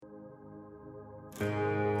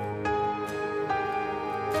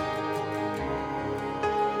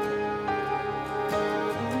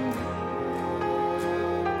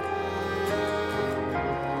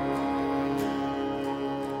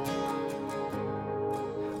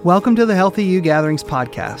Welcome to the Healthy You Gatherings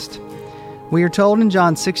podcast. We are told in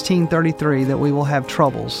John 16:33 that we will have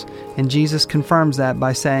troubles, and Jesus confirms that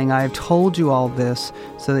by saying, "I have told you all this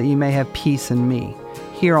so that you may have peace in me.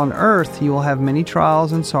 Here on earth you will have many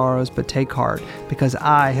trials and sorrows, but take heart, because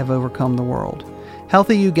I have overcome the world."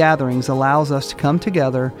 Healthy You Gatherings allows us to come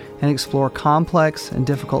together and explore complex and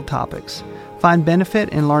difficult topics. Find benefit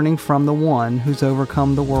in learning from the one who's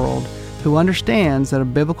overcome the world, who understands that a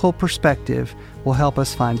biblical perspective will help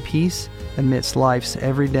us find peace amidst life's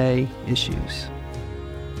everyday issues.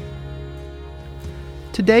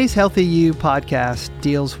 Today's Healthy You podcast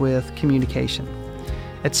deals with communication.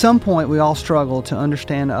 At some point, we all struggle to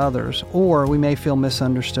understand others, or we may feel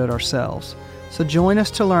misunderstood ourselves. So join us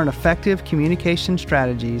to learn effective communication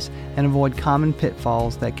strategies and avoid common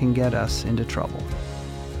pitfalls that can get us into trouble.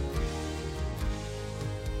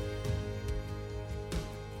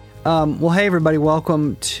 Hey everybody,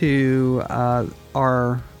 welcome to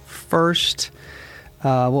our first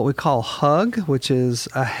what we call Hug, which is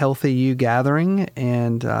a Healthy You gathering,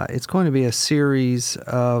 and it's going to be a series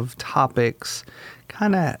of topics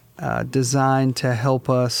kind of designed to help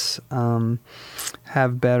us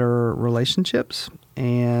have better relationships,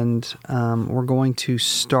 and we're going to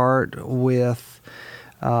start with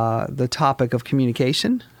the topic of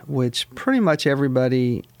communication, which pretty much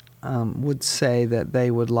everybody would say that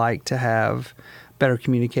they would like to have better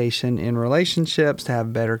communication in relationships, to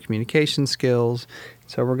have better communication skills.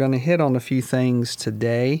 So we're going to hit on a few things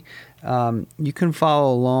today. You can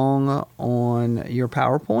follow along on your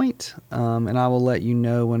PowerPoint, and I will let you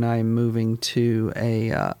know when I'm moving to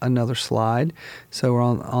another slide. So we're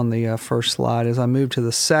on the first slide. As I move to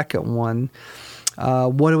the second one,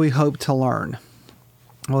 what do we hope to learn?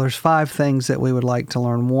 Well, there's 5 things that we would like to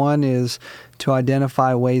learn. One is to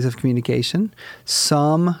identify ways of communication.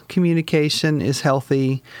 Some communication is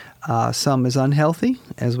healthy, some is unhealthy,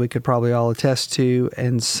 as we could probably all attest to,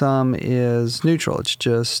 and some is neutral. It's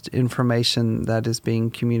just information that is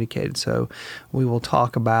being communicated. So we will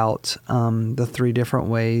talk about the 3 different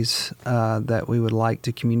ways that we would like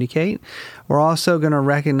to communicate. We're also going to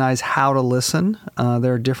recognize how to listen.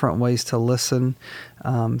 There are different ways to listen.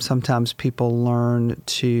 Sometimes people learn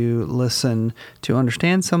to listen to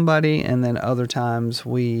understand somebody, and then other times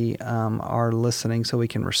we are listening so we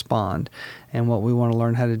can respond. And what we want to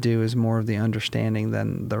learn how to do is more of the understanding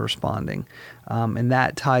than the responding. And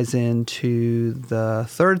that ties into the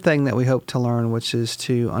third thing that we hope to learn, which is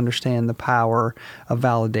to understand the power of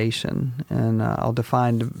validation. And I'll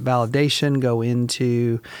define validation, go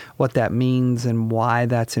into what that means and why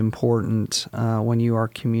that's important when you are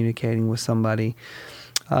communicating with somebody.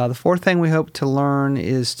 The fourth thing we hope to learn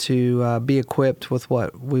is to be equipped with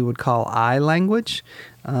what we would call I language.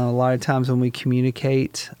 A lot of times when we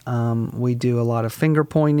communicate, we do a lot of finger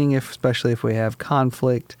pointing, especially if we have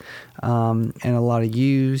conflict, and a lot of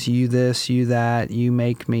yous, you this, you that, you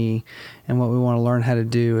make me. And what we want to learn how to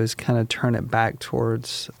do is kind of turn it back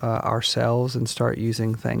towards ourselves and start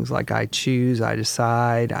using things like I choose, I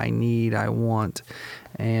decide, I need, I want.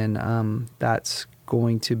 And that's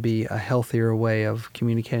going to be a healthier way of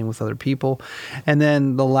communicating with other people. And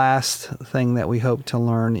then the last thing that we hope to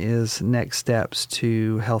learn is next steps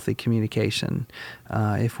to healthy communication.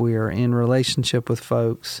 If we are in relationship with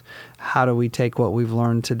folks, how do we take what we've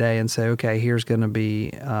learned today and say, okay, here's going to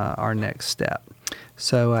be our next step.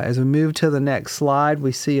 So as we move to the next slide,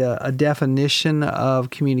 we see a definition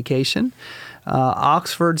of communication.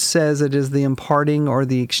 Oxford says it is the imparting or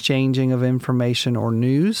the exchanging of information or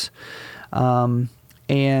news.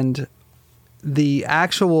 And the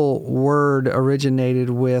actual word originated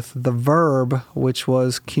with the verb, which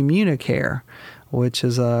was communicare, which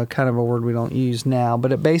is a kind of a word we don't use now,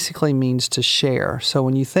 but it basically means to share. So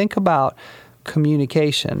when you think about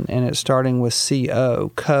communication, and it's starting with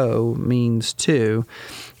co means to,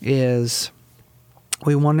 is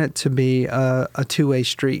we want it to be a two-way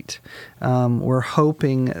street. We're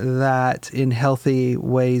hoping that in healthy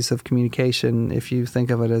ways of communication, if you think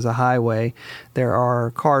of it as a highway, there are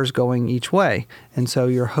cars going each way. And so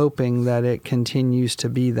you're hoping that it continues to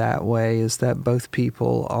be that way, is that both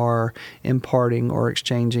people are imparting or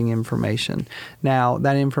exchanging information. Now,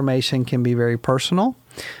 that information can be very personal.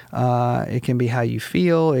 It can be how you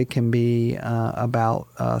feel. It can be about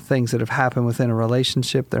things that have happened within a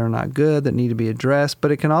relationship that are not good, that need to be addressed.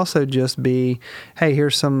 But it can also just be, hey,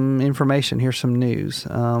 here's some information, here's some news,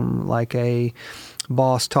 like a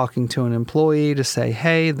boss talking to an employee to say,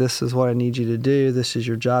 hey, this is what I need you to do. This is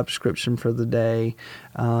your job description for the day.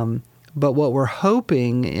 But what we're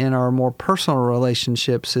hoping in our more personal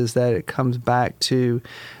relationships is that it comes back to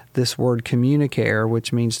this word communicare,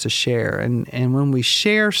 which means to share. And when we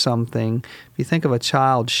share something, if you think of a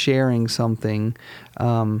child sharing something,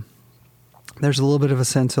 there's a little bit of a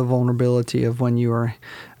sense of vulnerability of when you are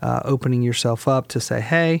opening yourself up to say,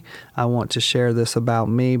 hey, I want to share this about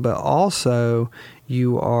me, but also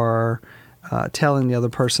you are telling the other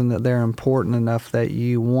person that they're important enough that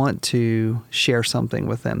you want to share something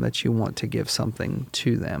with them, that you want to give something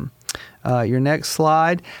to them. Your next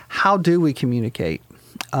slide, how do we communicate?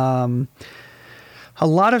 A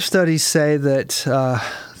lot of studies say that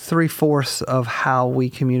 3/4 of how we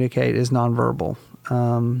communicate is nonverbal.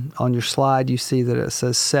 On your slide, you see that it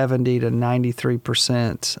says 70 to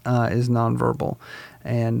 93% is nonverbal.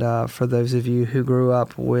 And for those of you who grew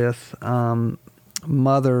up with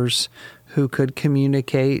mothers who could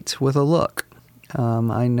communicate with a look,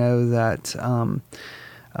 I know that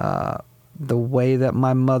the way that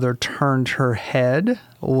my mother turned her head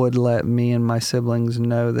would let me and my siblings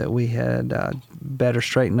know that we had better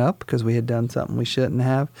straighten up because we had done something we shouldn't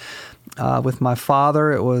have. With my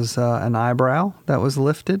father, it was an eyebrow that was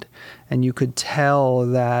lifted, and you could tell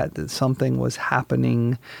that something was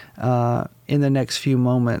happening in the next few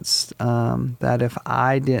moments, that if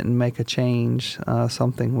I didn't make a change,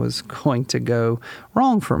 something was going to go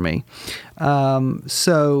wrong for me.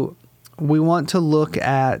 So we want to look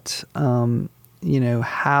at,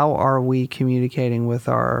 how are we communicating with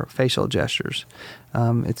our facial gestures?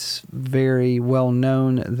 It's very well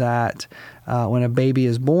known that when a baby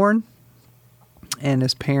is born and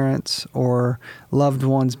his parents or loved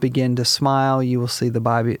ones begin to smile, you will see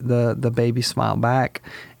the baby smile back,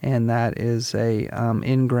 and that is a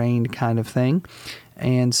ingrained kind of thing.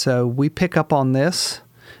 And so we pick up on this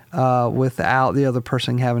without the other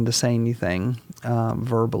person having to say anything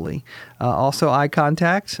verbally. Also eye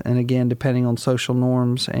contact, and again, depending on social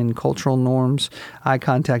norms and cultural norms, eye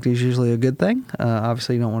contact is usually a good thing.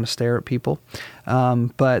 Obviously, you don't want to stare at people.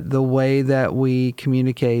 But the way that we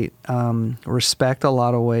communicate respect a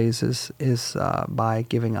lot of ways is by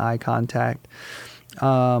giving eye contact.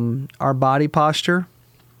 Our body posture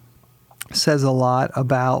says a lot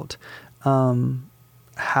about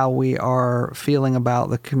how we are feeling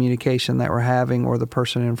about the communication that we're having or the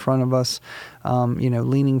person in front of us.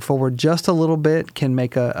 Leaning forward just a little bit can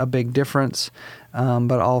make a big difference.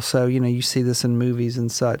 But also, you see this in movies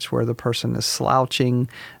and such where the person is slouching.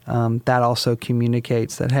 That also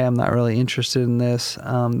communicates that, hey, I'm not really interested in this.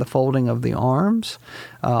 The folding of the arms,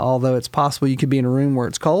 although it's possible you could be in a room where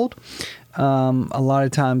it's cold, a lot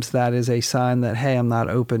of times that is a sign that, hey, I'm not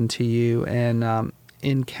open to you. And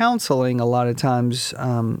in counseling, a lot of times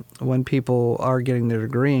when people are getting their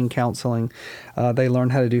degree in counseling, they learn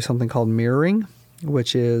how to do something called mirroring,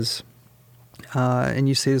 which is, and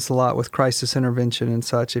you see this a lot with crisis intervention and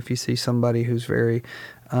such, if you see somebody who's very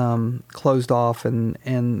closed off and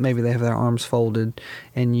maybe they have their arms folded,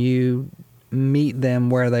 and you meet them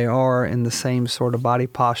where they are in the same sort of body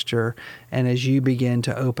posture, and as you begin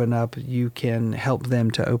to open up, you can help them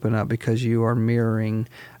to open up because you are mirroring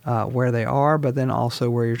where they are, but then also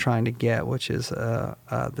where you're trying to get, which is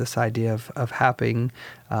this idea of having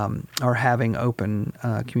open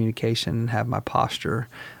communication and have my posture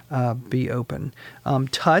be open.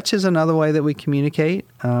 Touch is another way that we communicate.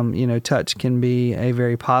 Touch can be a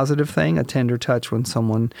very positive thing, a tender touch when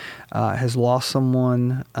someone has lost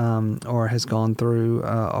someone or has gone through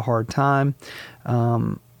a hard time.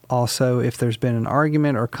 Also, if there's been an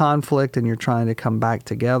argument or conflict and you're trying to come back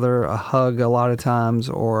together, a hug a lot of times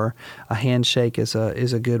or a handshake is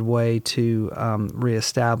a good way to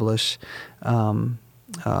reestablish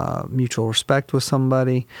mutual respect with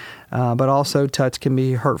somebody. But also touch can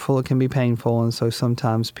be hurtful, it can be painful, and so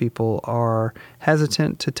sometimes people are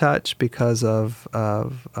hesitant to touch because of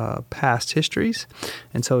past histories,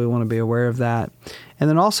 and so we want to be aware of that. And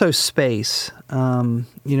then also space. A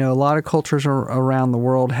lot of cultures around the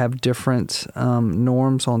world have different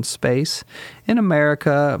norms on space. In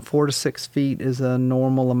America, 4 to 6 feet is a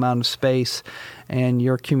normal amount of space, and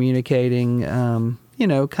you're communicating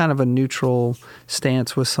kind of a neutral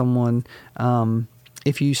stance with someone.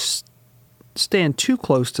 If you stand too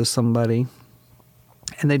close to somebody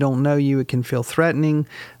and they don't know you, it can feel threatening.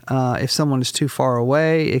 If someone is too far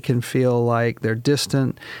away, it can feel like they're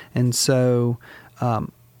distant. And so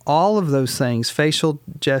all of those things, facial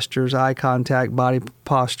gestures, eye contact, body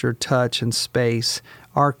posture, touch, and space,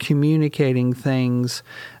 are communicating things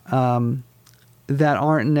that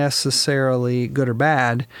aren't necessarily good or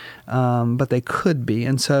bad, but they could be.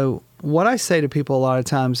 And so what I say to people a lot of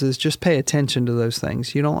times is just pay attention to those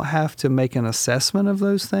things. You don't have to make an assessment of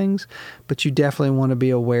those things, but you definitely want to be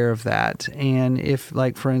aware of that. And if,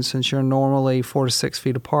 like, for instance, you're normally 4 to 6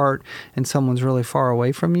 feet apart and someone's really far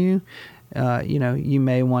away from you, you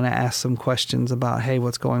may want to ask some questions about, hey,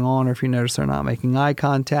 what's going on? Or if you notice they're not making eye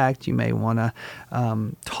contact, you may want to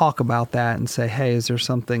talk about that and say, hey, is there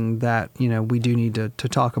something that, we do need to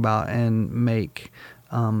talk about, and make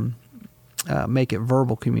it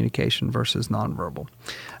verbal communication versus nonverbal.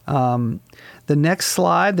 The next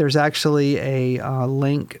slide, there's actually a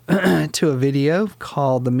link to a video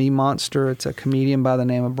called The Me Monster. It's a comedian by the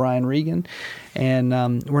name of Brian Regan.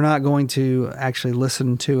 And we're not going to actually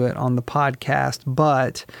listen to it on the podcast,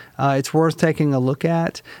 but it's worth taking a look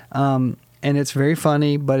at. And it's very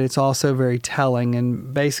funny, but it's also very telling.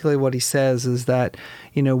 And basically what he says is that,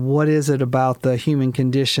 what is it about the human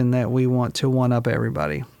condition that we want to one-up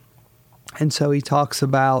everybody? And so he talks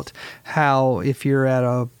about how if you're at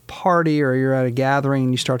a party or you're at a gathering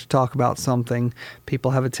and you start to talk about something,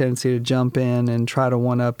 people have a tendency to jump in and try to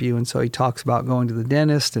one-up you. And so he talks about going to the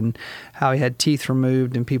dentist and how he had teeth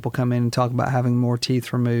removed, and people come in and talk about having more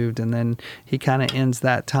teeth removed. And then he kind of ends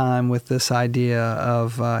that time with this idea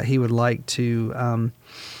of he would like to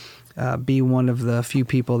be one of the few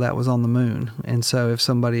people that was on the moon. And so if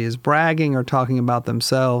somebody is bragging or talking about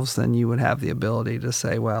themselves, then you would have the ability to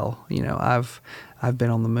say, well, I've been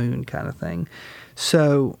on the moon, kind of thing.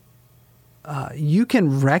 So you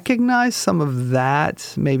can recognize some of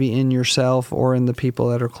that maybe in yourself or in the people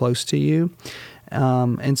that are close to you.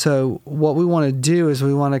 And so what we want to do is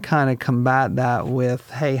we want to kind of combat that with,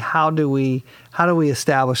 hey, how do we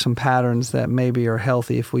establish some patterns that maybe are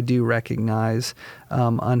healthy if we do recognize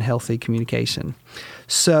unhealthy communication?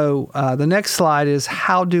 So the next slide is,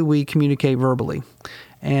 how do we communicate verbally?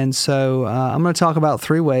 And so I'm going to talk about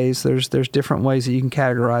 3 ways. There's different ways that you can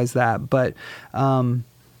categorize that, but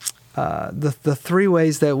the 3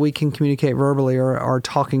 ways that we can communicate verbally are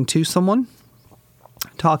talking to someone,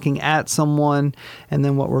 talking at someone, and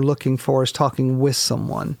then what we're looking for is talking with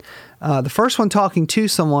someone. The first one, talking to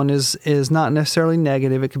someone, is not necessarily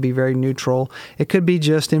negative. It could be very neutral. It could be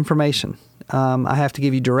just information. I have to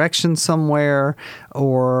give you directions somewhere,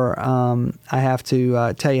 or I have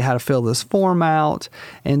to tell you how to fill this form out.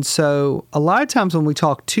 And so a lot of times when we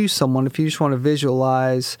talk to someone, if you just want to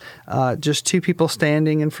visualize just 2 people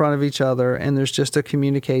standing in front of each other, and there's just a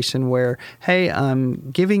communication where, hey,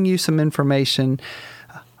 I'm giving you some information.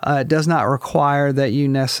 It does not require that you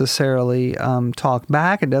necessarily talk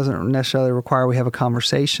back. It doesn't necessarily require we have a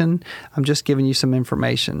conversation. I'm just giving you some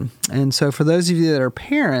information. And so for those of you that are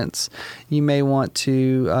parents, you may want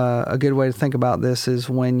to, a good way to think about this is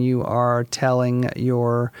when you are telling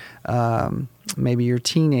your maybe your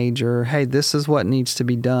teenager, hey, this is what needs to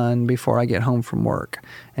be done before I get home from work.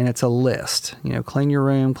 And it's a list. Clean your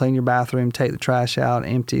room, clean your bathroom, take the trash out,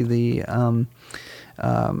 empty the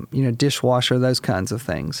dishwasher, those kinds of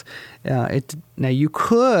things. Now, you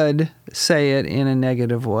could say it in a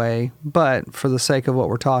negative way, but for the sake of what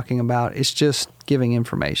we're talking about, it's just giving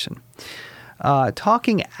information.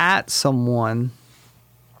 Talking at someone,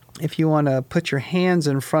 if you want to put your hands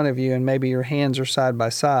in front of you and maybe your hands are side by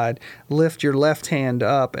side, lift your left hand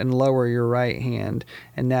up and lower your right hand.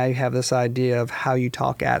 And now you have this idea of how you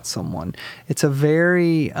talk at someone. It's a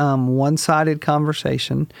very one-sided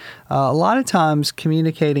conversation. A lot of times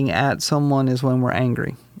communicating at someone is when we're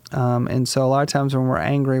angry. And so a lot of times when we're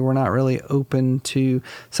angry, we're not really open to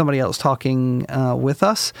somebody else talking with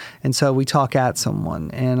us. And so we talk at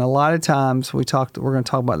someone. And a lot of times we're going to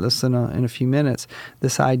talk about this in a few minutes,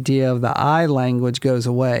 this idea of the I language goes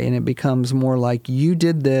away, and it becomes more like you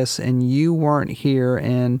did this and you weren't here.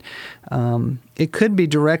 And it could be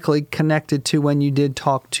directly connected to when you did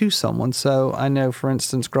talk to someone. So I know, for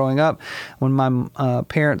instance, growing up, when my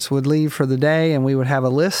parents would leave for the day and we would have a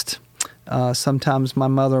list, sometimes my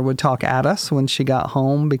mother would talk at us when she got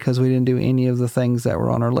home because we didn't do any of the things that were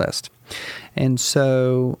on our list. And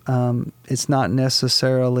so it's not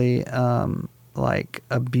necessarily like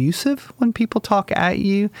abusive when people talk at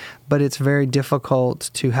you, but it's very difficult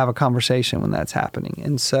to have a conversation when that's happening.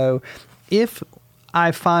 And so if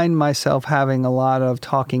I find myself having a lot of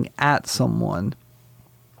talking at someone,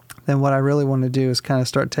 then what I really want to do is kind of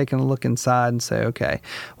start taking a look inside and say, okay,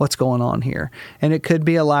 what's going on here? And it could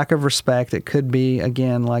be a lack of respect. It could be,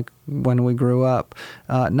 again, like when we grew up,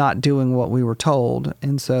 not doing what we were told.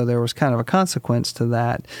 And so there was kind of a consequence to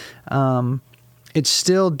that. It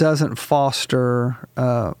still doesn't foster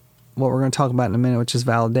what we're going to talk about in a minute, which is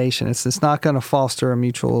validation. It's not going to foster a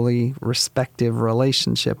mutually respective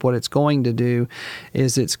relationship. What it's going to do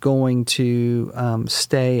is it's going to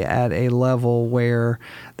stay at a level where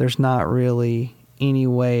there's not really any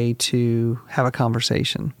way to have a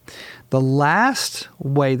conversation. The last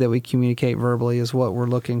way that we communicate verbally is what we're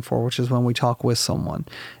looking for, which is when we talk with someone.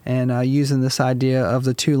 And using this idea of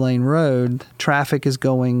the two-lane road, traffic is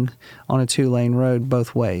going on a two-lane road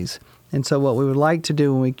both ways. And so what we would like to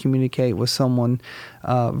do when we communicate with someone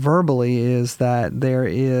verbally is that there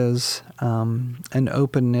is an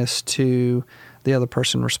openness to the other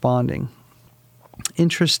person responding.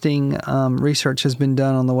 Interesting research has been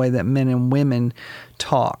done on the way that men and women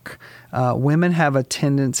talk. Women have a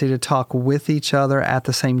tendency to talk with each other at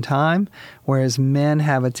the same time, whereas men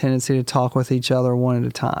have a tendency to talk with each other one at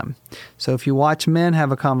a time. So if you watch men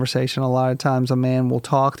have a conversation, a lot of times a man will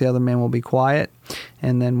talk, the other man will be quiet,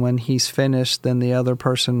 and then when he's finished, then the other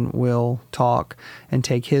person will talk and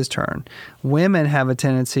take his turn. Women have a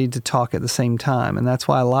tendency to talk at the same time, and that's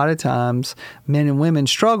why a lot of times men and women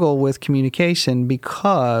struggle with communication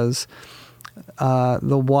because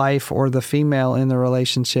the wife or the female in the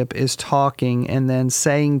relationship is talking and then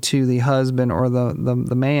saying to the husband or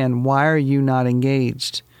the man, "Why are you not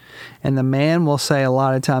engaged?" And the man will say a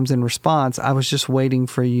lot of times in response, "I was just waiting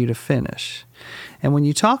for you to finish." And when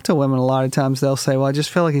you talk to women, a lot of times they'll say, "Well, I just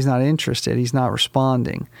feel like he's not interested. He's not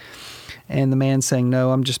responding." And the man's saying,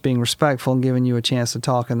 "No, I'm just being respectful and giving you a chance to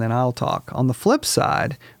talk, and then I'll talk." On the flip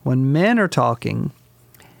side, when men are talking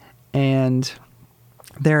and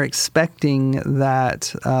they're expecting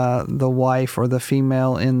that the wife or the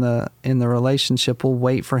female in the relationship will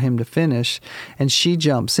wait for him to finish, and she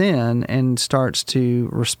jumps in and starts to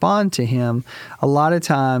respond to him, a lot of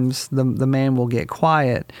times the man will get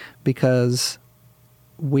quiet because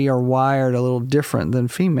we are wired a little different than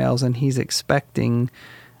females, and he's expecting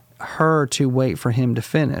her to wait for him to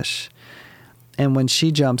finish. And when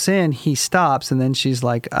she jumps in, he stops, and then she's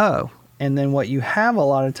like, "Oh." And then what you have a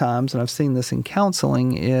lot of times, and I've seen this in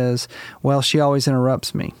counseling, is, "Well, she always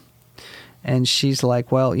interrupts me." And she's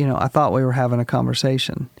like, "Well, I thought we were having a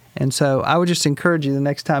conversation." And so I would just encourage you, the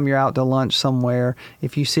next time you're out to lunch somewhere,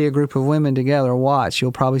 if you see a group of women together, watch.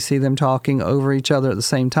 You'll probably see them talking over each other at the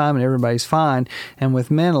same time, and everybody's fine. And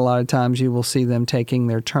with men, a lot of times you will see them taking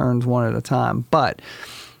their turns one at a time. But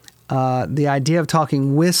the idea of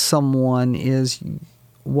talking with someone is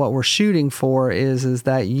what we're shooting for is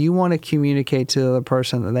that you want to communicate to the other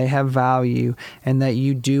person that they have value and that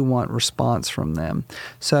you do want response from them.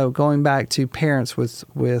 So going back to parents with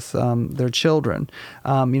their children,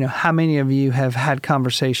 how many of you have had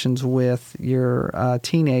conversations with your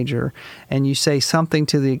teenager and you say something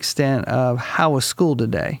to the extent of, "How was school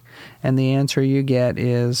today?" And the answer you get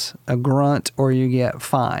is a grunt or you get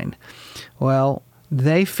fine. Well,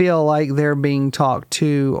 they feel like they're being talked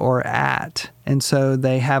to or at, and so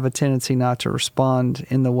they have a tendency not to respond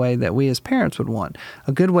in the way that we as parents would want.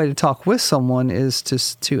 A good way to talk with someone is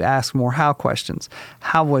to ask more how questions.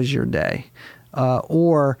 How was your day?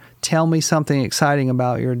 Or tell me something exciting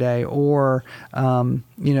about your day, or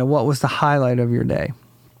what was the highlight of your day?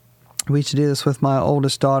 We used to do this with my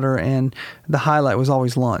oldest daughter, and the highlight was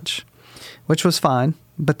always lunch, which was fine.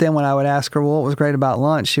 But then when I would ask her, "Well, what was great about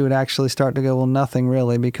lunch?" she would actually start to go, "Well, nothing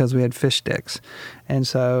really, because we had fish sticks." And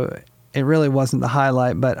so it really wasn't the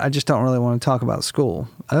highlight, but I just don't really want to talk about school.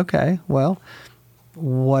 Okay, well,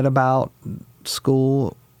 what about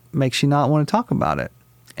school makes you not want to talk about it?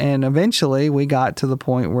 And eventually we got to the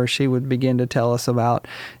point where she would begin to tell us about,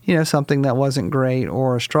 something that wasn't great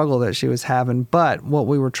or a struggle that she was having. But what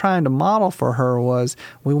we were trying to model for her was,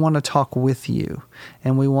 we want to talk with you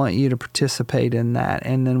and we want you to participate in that.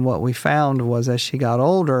 And then what we found was, as she got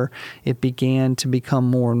older, it began to become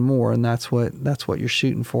more and more. And that's what you're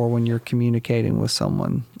shooting for when you're communicating with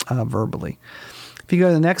someone verbally. If you go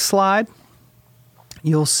to the next slide,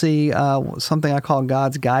 you'll see something I call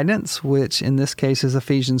God's guidance, which in this case is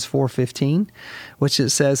Ephesians 4:15, which it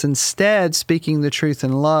says, "Instead, speaking the truth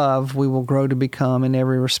in love, we will grow to become in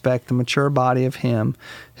every respect the mature body of Him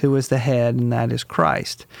who is the head, and that is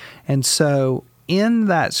Christ." And so in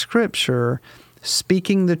that scripture,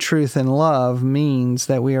 speaking the truth in love means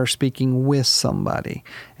that we are speaking with somebody.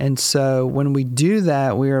 And so when we do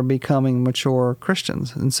that, we are becoming mature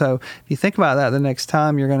Christians. And so if you think about that, the next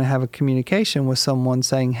time you're going to have a communication with someone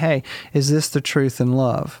saying, "Hey, is this the truth in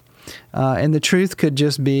love?" And the truth could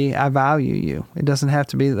just be, "I value you." It doesn't have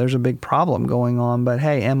to be that there's a big problem going on, but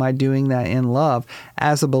hey, am I doing that in love?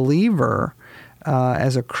 As a believer,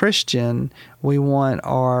 as a Christian, we want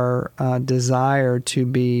our desire to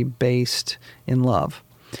be based in love.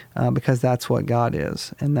 because that's what God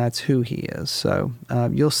is and that's who He is. So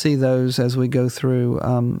you'll see those as we go through.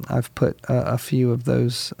 I've put a few of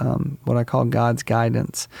those, what I call God's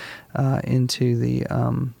guidance, into the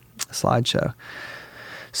slideshow.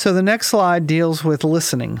 So the next slide deals with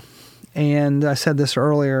listening. And I said this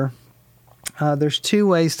earlier. There's two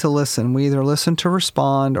ways to listen. We either listen to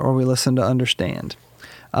respond or we listen to understand.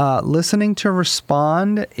 Listening to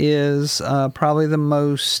respond is probably the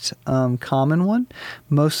most common one.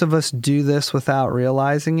 Most of us do this without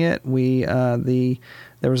realizing it.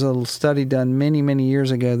 There was a study done many, many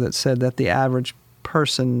years ago that said that the average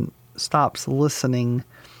person stops listening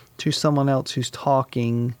to someone else who's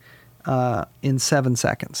talking in 7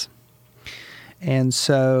 seconds. And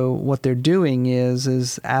so what they're doing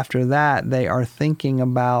is after that, they are thinking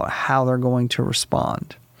about how they're going to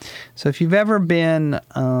respond. So if you've ever been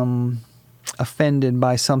offended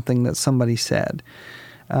by something that somebody said,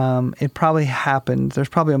 it probably happened. There's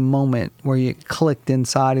probably a moment where it clicked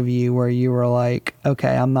inside of you where you were like,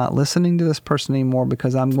 okay, I'm not listening to this person anymore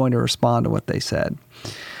because I'm going to respond to what they said.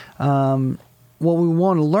 What we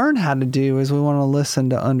want to learn how to do is we want to listen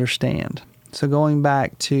to understand. So going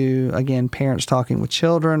back to, again, parents talking with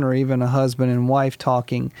children or even a husband and wife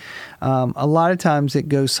talking, a lot of times it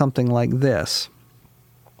goes something like this.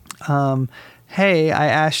 Hey, I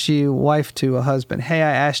asked you, wife to a husband, hey,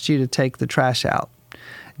 I asked you to take the trash out.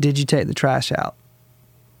 Did you take the trash out?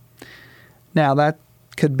 Now, that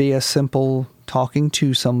could be a simple talking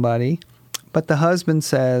to somebody, but the husband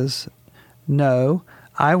says, no,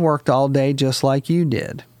 I worked all day just like you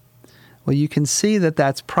did. Well, you can see that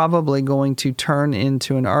that's probably going to turn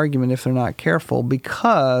into an argument if they're not careful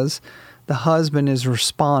because the husband is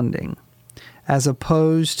responding as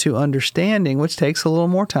opposed to understanding, which takes a little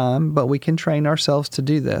more time, but we can train ourselves to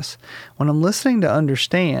do this. When I'm listening to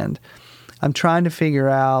understand, I'm trying to figure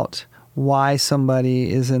out why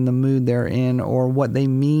somebody is in the mood they're in or what they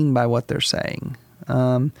mean by what they're saying.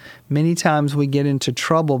 Many times we get into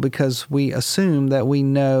trouble because we assume that we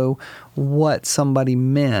know what somebody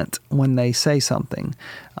meant when they say something.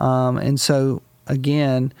 And so,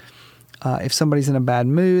 again, if somebody's in a bad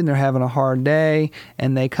mood and they're having a hard day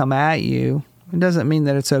and they come at you, it doesn't mean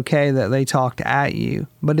that it's okay that they talked at you.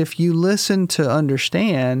 But if you listen to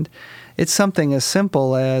understand, it's something as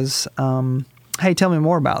simple as, hey, tell me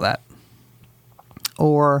more about that.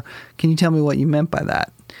 Or can you tell me what you meant by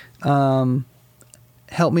that?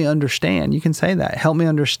 Help me understand. You can say that. Help me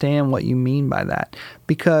understand what you mean by that.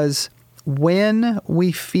 Because when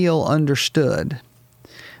we feel understood,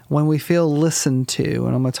 when we feel listened to,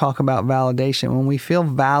 and I'm going to talk about validation, when we feel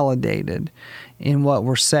validated in what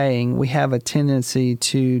we're saying, we have a tendency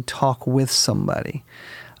to talk with somebody.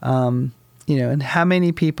 And how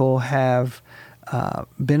many people have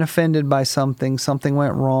been offended by something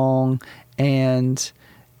went wrong, and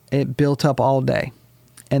it built up all day.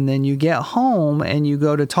 And then you get home and you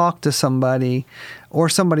go to talk to somebody, or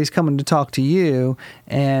somebody's coming to talk to you,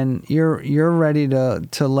 and you're ready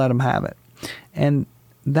to let them have it. And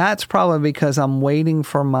that's probably because I'm waiting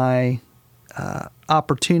for my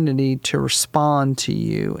opportunity to respond to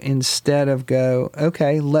you instead of go,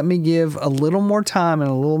 okay, let me give a little more time and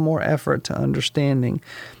a little more effort to understanding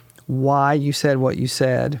why you said what you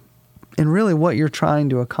said and really what you're trying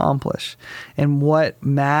to accomplish and what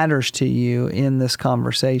matters to you in this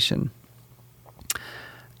conversation.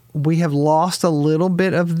 We have lost a little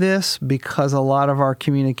bit of this because a lot of our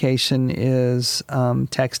communication is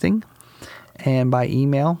texting and by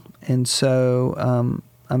email. And so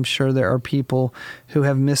I'm sure there are people who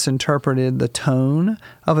have misinterpreted the tone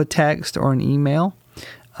of a text or an email,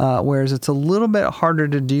 whereas it's a little bit harder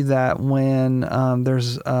to do that when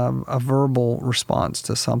there's a verbal response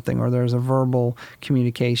to something or there's a verbal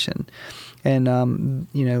communication. And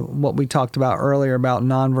what we talked about earlier about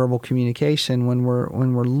nonverbal communication, when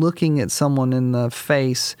we're looking at someone in the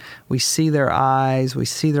face, we see their eyes, we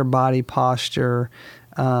see their body posture.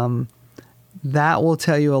 That will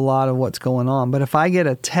tell you a lot of what's going on. But if I get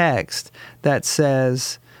a text that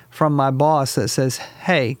says, from my boss that says,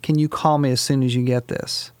 hey, can you call me as soon as you get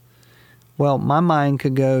this? Well, my mind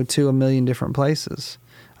could go to a million different places.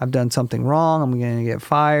 I've done something wrong. I'm going to get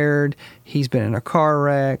fired. He's been in a car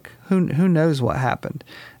wreck. Who knows what happened?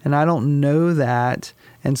 And I don't know that.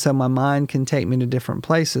 And so my mind can take me to different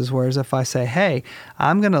places. Whereas if I say, hey,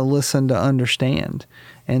 I'm going to listen to understand.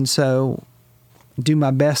 And so do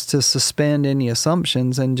my best to suspend any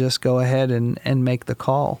assumptions and just go ahead and make the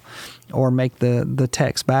call or make the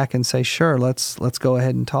text back and say, sure, let's go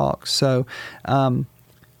ahead and talk. So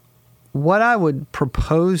what I would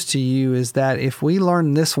propose to you is that if we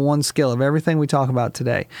learn this one skill of everything we talk about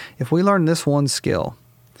today, if we learn this one skill,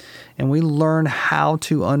 and we learn how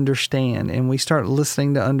to understand, and we start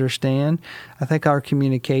listening to understand, I think our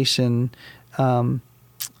communication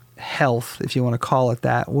health, if you want to call it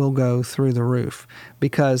that, will go through the roof.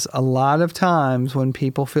 Because a lot of times when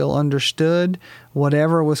people feel understood,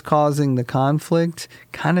 whatever was causing the conflict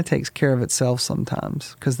kind of takes care of itself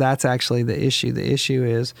sometimes, because that's actually the issue. The issue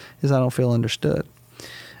is I don't feel understood.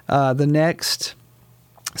 The next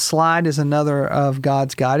slide is another of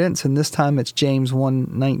God's guidance, and this time it's James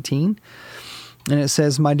 1:19. And it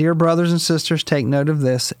says, "My dear brothers and sisters, take note of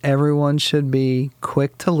this. Everyone should be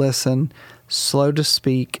quick to listen, slow to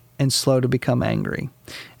speak, and slow to become angry."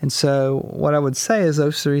 And so what I would say is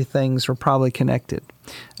those three things are probably connected.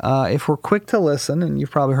 If we're quick to listen, and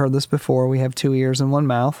you've probably heard this before, we have 2 ears and 1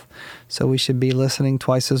 mouth, so we should be listening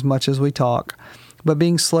twice as much as we talk. But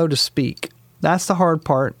being slow to speak, that's the hard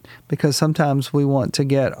part, because sometimes we want to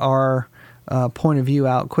get our point of view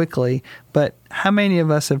out quickly. But how many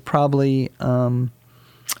of us have probably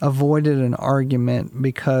avoided an argument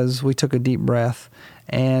because we took a deep breath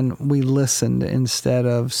and we listened instead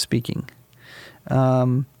of speaking?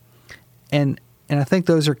 And I think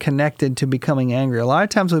those are connected to becoming angry. A lot of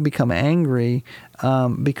times we become angry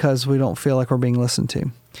because we don't feel like we're being listened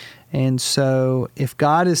to. And so if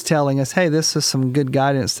God is telling us, hey, this is some good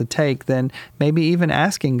guidance to take, then maybe even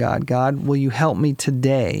asking God, will you help me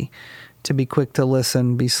today to be quick to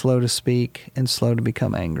listen, be slow to speak, and slow to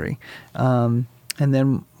become angry? And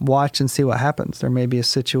then watch and see what happens. There may be a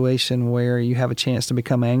situation where you have a chance to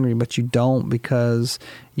become angry, but you don't because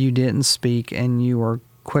you didn't speak and you were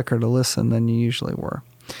quicker to listen than you usually were.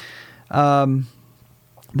 The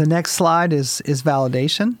next slide is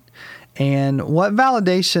validation. And what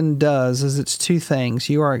validation does is it's two things.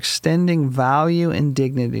 You are extending value and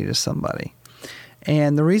dignity to somebody.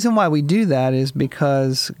 And the reason why we do that is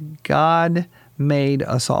because God made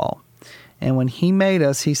us all. And when He made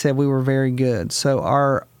us, He said we were very good. So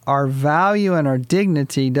our value and our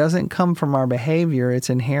dignity doesn't come from our behavior. It's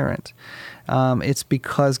inherent. It's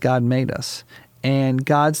because God made us. And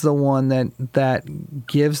God's the one that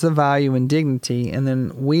gives the value and dignity. And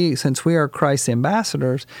then we, since we are Christ's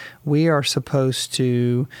ambassadors, we are supposed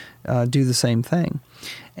to do the same thing.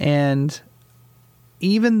 And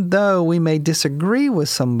even though we may disagree with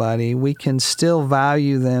somebody, we can still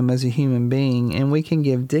value them as a human being, and we can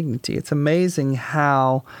give dignity. It's amazing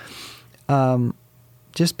how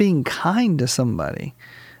just being kind to somebody,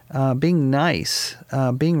 being nice,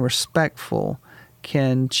 being respectful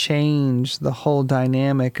can change the whole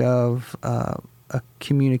dynamic of a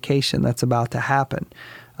communication that's about to happen.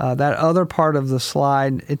 That other part of the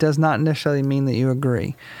slide, it does not necessarily mean that you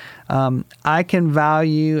agree. I can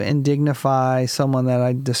value and dignify someone that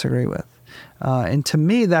I disagree with. And to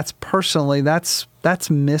me, that's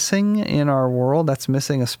missing in our world. That's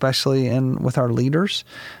missing especially with our leaders.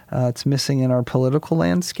 It's missing in our political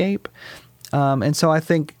landscape. And so I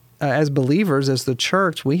think as believers, as the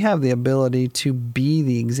church, we have the ability to be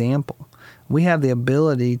the example. We have the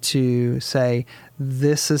ability to say,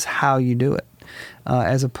 this is how you do it,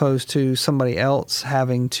 as opposed to somebody else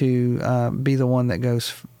having to be the one that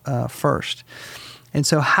goes first. And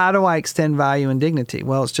so how do I extend value and dignity?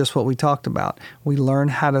 Well, it's just what we talked about. We learn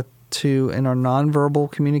how to in our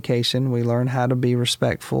nonverbal communication, we learn how to be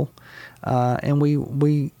respectful, and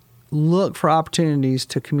we look for opportunities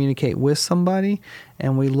to communicate with somebody,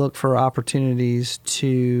 and we look for opportunities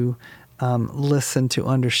to listen to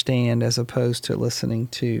understand as opposed to listening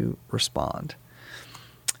to respond.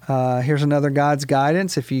 Here's another God's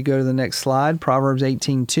guidance. If you go to the next slide, Proverbs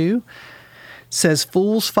 18:2 says,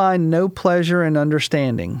 "Fools find no pleasure in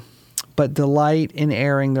understanding, but delight in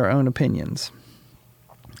airing their own opinions."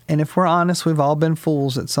 And if we're honest, we've all been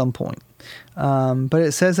fools at some point. But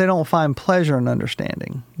it says they don't find pleasure in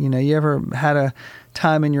understanding. You know, you ever had a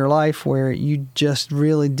time in your life where you just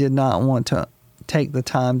really did not want to take the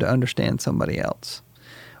time to understand somebody else?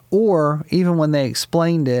 Or even when they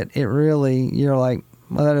explained it, you're like,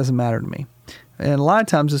 well, that doesn't matter to me. And a lot of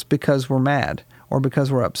times it's because we're mad, or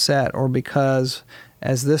because we're upset, or because,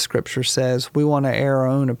 as this scripture says, we want to air our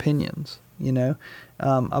own opinions. You know,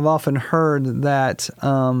 I've often heard that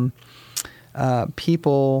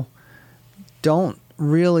people don't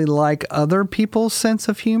really like other people's sense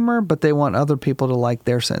of humor, but they want other people to like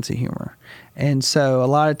their sense of humor. And so a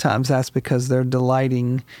lot of times that's because they're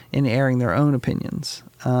delighting in airing their own opinions.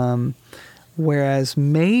 Whereas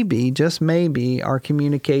maybe, just maybe, our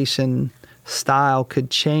communication style could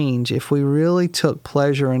change if we really took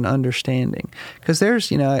pleasure in understanding. Because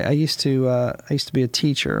there's, I used to be a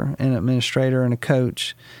teacher, an administrator, and a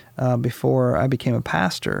coach before I became a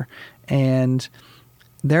pastor, and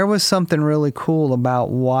there was something really cool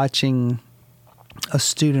about watching a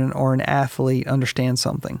student or an athlete understand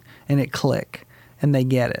something and it click and they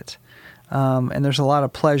get it. And there's a lot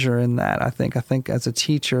of pleasure in that, I think. I think as a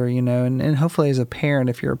teacher, and hopefully as a parent,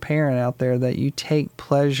 if you're a parent out there, that you take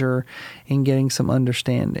pleasure in getting some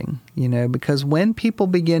understanding, because when people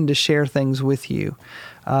begin to share things with you,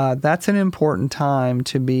 that's an important time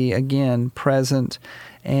to be, again, present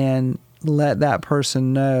and let that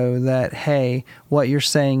person know that, hey, what you're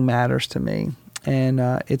saying matters to me. And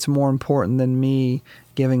it's more important than me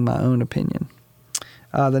giving my own opinion.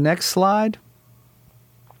 The next slide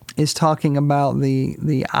is talking about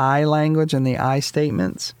the I language and the I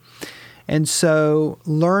statements. And so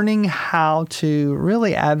learning how to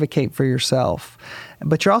really advocate for yourself,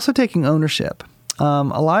 but you're also taking ownership. A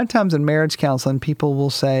lot of times in marriage counseling, people will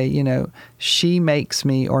say, she makes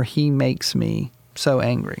me or he makes me so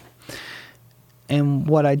angry. And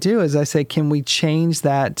what I do is I say, can we change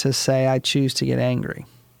that to say, I choose to get angry?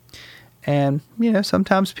 And,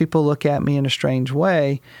 sometimes people look at me in a strange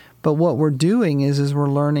way, but what we're doing is we're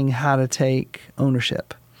learning how to take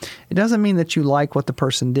ownership. It doesn't mean that you like what the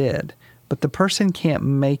person did, but the person can't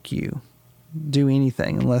make you do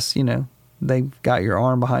anything unless, they've got your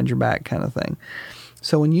arm behind your back kind of thing.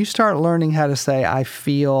 So when you start learning how to say, I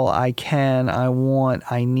feel, I can, I want,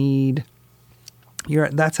 I need,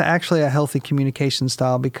 that's actually a healthy communication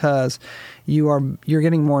style, because you're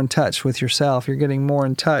getting more in touch with yourself. You're getting more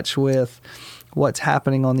in touch with what's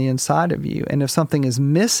happening on the inside of you. And if something is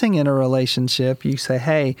missing in a relationship, you say,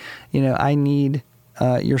 hey, I need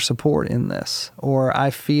your support in this, or I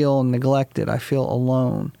feel neglected, I feel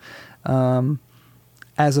alone,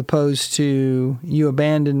 as opposed to you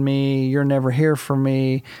abandoned me, you're never here for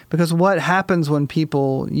me. Because what happens when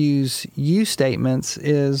people use you statements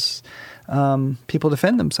is people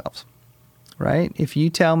defend themselves, right? If you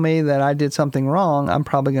tell me that I did something wrong, I'm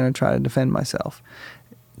probably going to try to defend myself.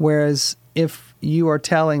 Whereas if you are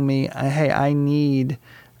telling me, hey, I need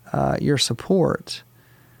your support,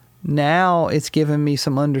 now it's given me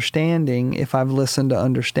some understanding if I've listened to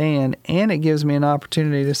understand, and it gives me an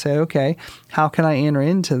opportunity to say, okay, how can I enter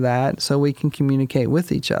into that so we can communicate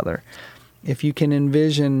with each other? If you can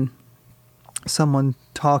envision someone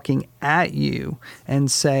talking at you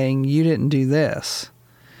and saying, you didn't do this,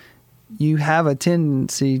 you have a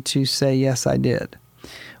tendency to say, yes, I did.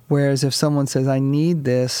 Whereas if someone says, I need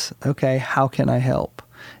this, okay, how can I help?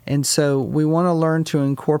 And so we want to learn to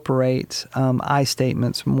incorporate I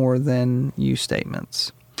statements more than you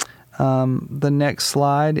statements. The next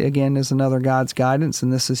slide, again, is another God's guidance,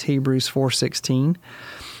 and this is Hebrews 4:16.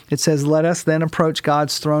 It says, let us then approach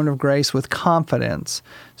God's throne of grace with confidence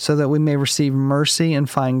so that we may receive mercy and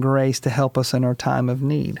find grace to help us in our time of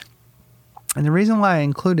need. And the reason why I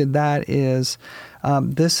included that is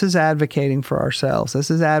this is advocating for ourselves.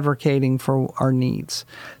 This is advocating for our needs.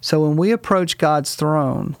 So when we approach God's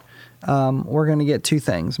throne, we're going to get two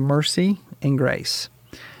things, mercy and grace.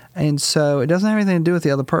 And so it doesn't have anything to do with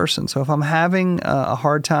the other person. So if I'm having a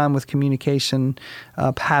hard time with communication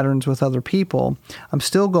patterns with other people, I'm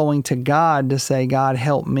still going to God to say, God,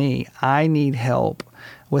 help me. I need help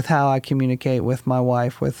with how I communicate with my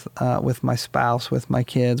wife, with my spouse, with my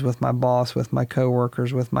kids, with my boss, with my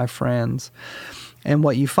coworkers, with my friends. And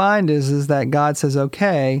what you find is that God says,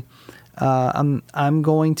 okay, I'm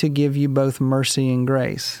going to give you both mercy and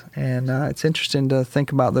grace. And it's interesting to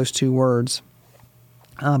think about those two words.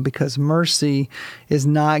 Because mercy is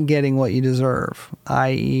not getting what you deserve,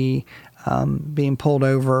 i.e., being pulled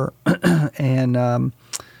over and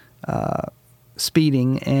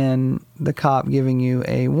speeding and the cop giving you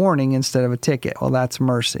a warning instead of a ticket. Well, that's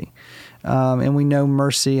mercy. And we know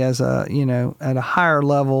mercy as at a higher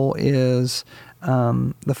level is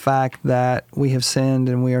the fact that we have sinned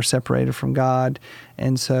and we are separated from God,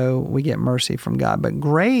 and so we get mercy from God. But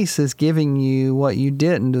grace is giving you what you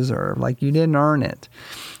didn't deserve, like you didn't earn it,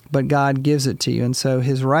 but God gives it to you. And so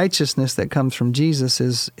his righteousness that comes from Jesus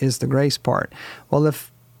is the grace part. Well,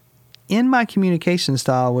 if in my communication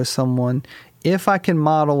style with someone, if I can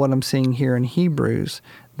model what I'm seeing here in Hebrews,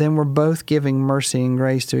 then we're both giving mercy and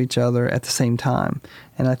grace to each other at the same time.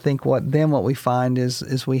 And I think what we find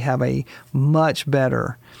is we have a much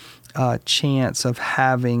better chance of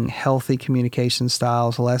having healthy communication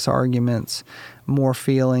styles, less arguments, more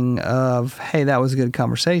feeling of, hey, that was a good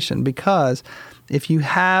conversation. Because if you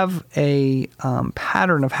have a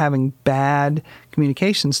pattern of having bad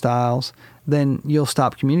communication styles, then you'll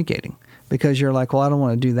stop communicating. Because you're like, well, I don't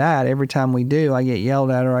want to do that. Every time we do, I get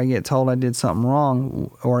yelled at or I get told I did something wrong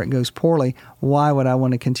or it goes poorly. Why would I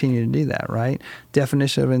want to continue to do that, right?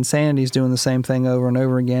 Definition of insanity is doing the same thing over and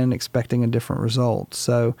over again, expecting a different result.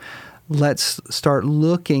 So let's start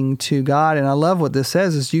looking to God. And I love what this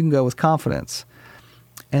says is you can go with confidence.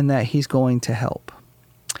 and that He's going to help.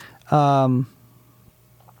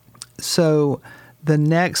 So the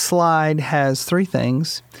next slide has three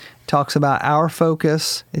things. It talks about our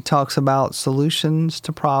focus. It talks about solutions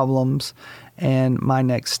to problems and my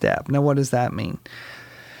next step. Now, what does that mean?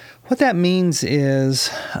 What that means is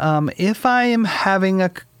if I am having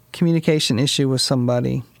a communication issue with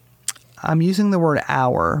somebody, I'm using the word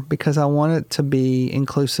our because I want it to be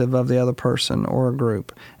inclusive of the other person or a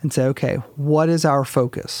group, and say, okay, what is our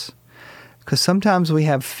focus? Because sometimes we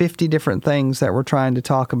have 50 different things that we're trying to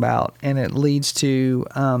talk about, and it leads to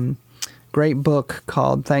a great book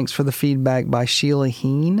called Thanks for the Feedback by Sheila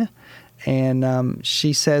Heen. And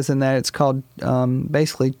she says in that it's called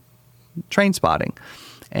basically train spotting.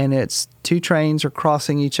 And it's two trains are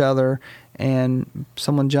crossing each other, and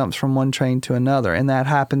someone jumps from one train to another. And that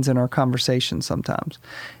happens in our conversation sometimes.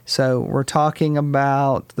 So we're talking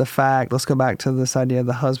about the fact, let's go back to this idea of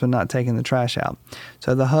the husband not taking the trash out.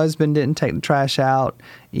 So the husband didn't take the trash out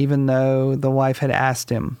even though the wife had asked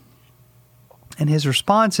him. And his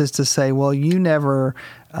response is to say, well, you never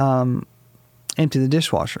empty the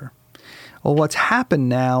dishwasher. Well, what's happened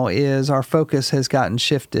now is our focus has gotten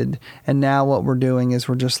shifted, and now what we're doing is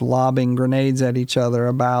we're just lobbing grenades at each other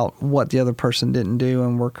about what the other person didn't do,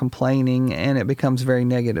 and we're complaining, and it becomes very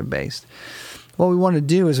negative based. What we want to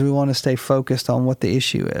do is we want to stay focused on what the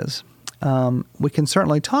issue is. We can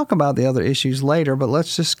certainly talk about the other issues later, but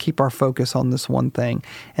let's just keep our focus on this one thing.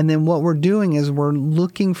 And then what we're doing is we're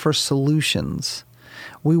looking for solutions.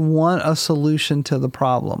 We want a solution to the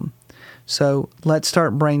problem. So let's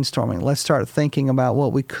start brainstorming. Let's start thinking about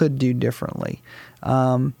what we could do differently.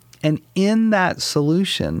 And in that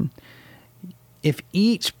solution, if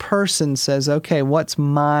each person says, okay, what's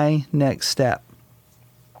my next step?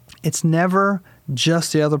 It's never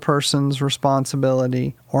just the other person's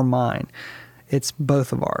responsibility or mine. It's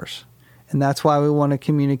both of ours. And that's why we want to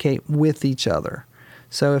communicate with each other.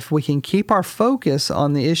 So if we can keep our focus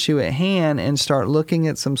on the issue at hand and start looking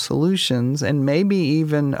at some solutions and maybe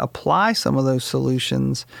even apply some of those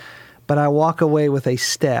solutions, but I walk away with a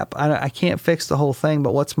step. I can't fix the whole thing,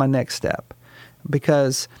 but what's my next step?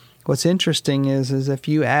 Because what's interesting is if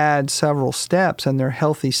you add several steps and they're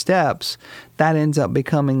healthy steps, that ends up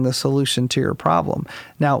becoming the solution to your problem.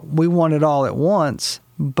 Now, we want it all at once,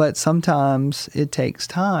 but sometimes it takes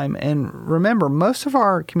time. And remember, most of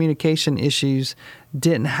our communication issues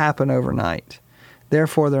didn't happen overnight.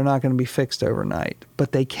 Therefore, they're not going to be fixed overnight,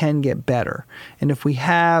 but they can get better. And if we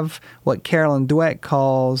have what Carolyn Dweck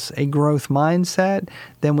calls a growth mindset,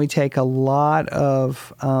 then we take a lot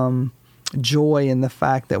of joy in the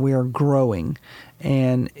fact that we are growing,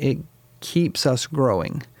 and it keeps us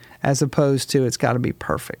growing as opposed to it's got to be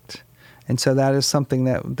perfect. And so that is something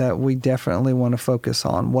that we definitely want to focus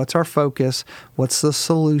on. What's our focus? What's the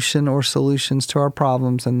solution or solutions to our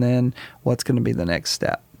problems? And then what's going to be the next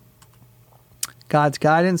step? God's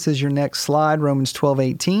guidance is your next slide, Romans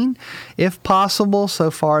 12:18. If possible,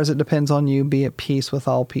 so far as it depends on you, be at peace with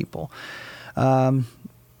all people.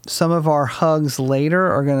 Some of our hugs later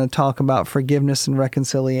are going to talk about forgiveness and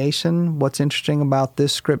reconciliation. What's interesting about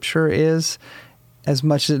this scripture is as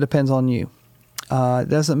much as it depends on you. It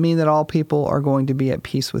doesn't mean that all people are going to be at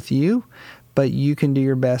peace with you, but you can do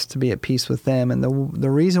your best to be at peace with them. And the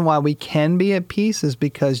reason why we can be at peace is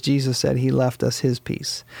because Jesus said He left us His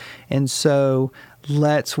peace. And so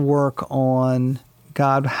let's work on,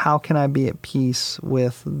 God, how can I be at peace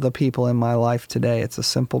with the people in my life today? It's a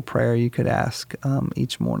simple prayer you could ask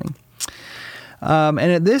each morning. And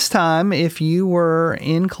at this time, if you were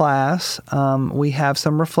in class, we have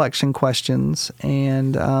some reflection questions,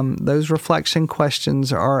 and those reflection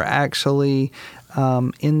questions are actually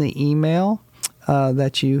in the email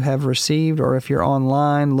that you have received, or if you're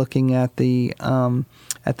online looking at the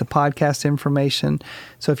podcast information.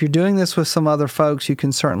 So if you're doing this with some other folks, you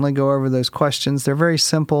can certainly go over those questions. They're very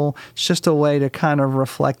simple. It's just a way to kind of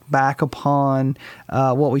reflect back upon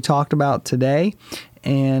what we talked about today.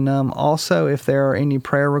 And also, if there are any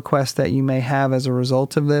prayer requests that you may have as a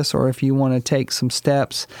result of this, or if you want to take some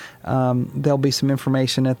steps, there'll be some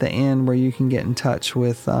information at the end where you can get in touch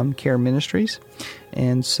with Care Ministries.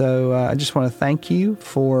 And so I just want to thank you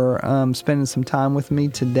for spending some time with me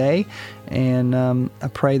today. And I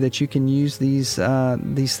pray that you can use these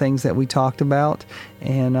things that we talked about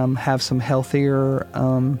and have some healthier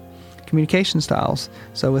communication styles.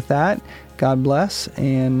 So with that, God bless,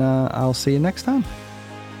 and I'll see you next time.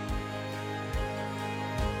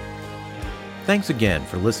 Thanks again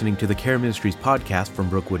for listening to the Care Ministries podcast from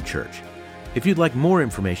Brookwood Church. If you'd like more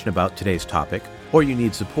information about today's topic, or you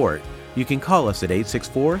need support, you can call us at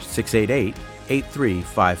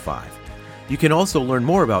 864-688-8355. You can also learn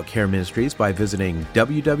more about Care Ministries by visiting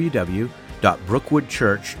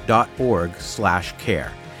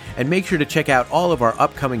www.brookwoodchurch.org/care. And make sure to check out all of our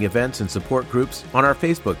upcoming events and support groups on our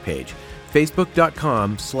Facebook page,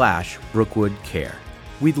 facebook.com/BrookwoodCare.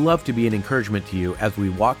 We'd love to be an encouragement to you as we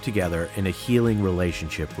walk together in a healing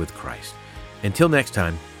relationship with Christ. Until next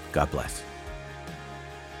time, God bless.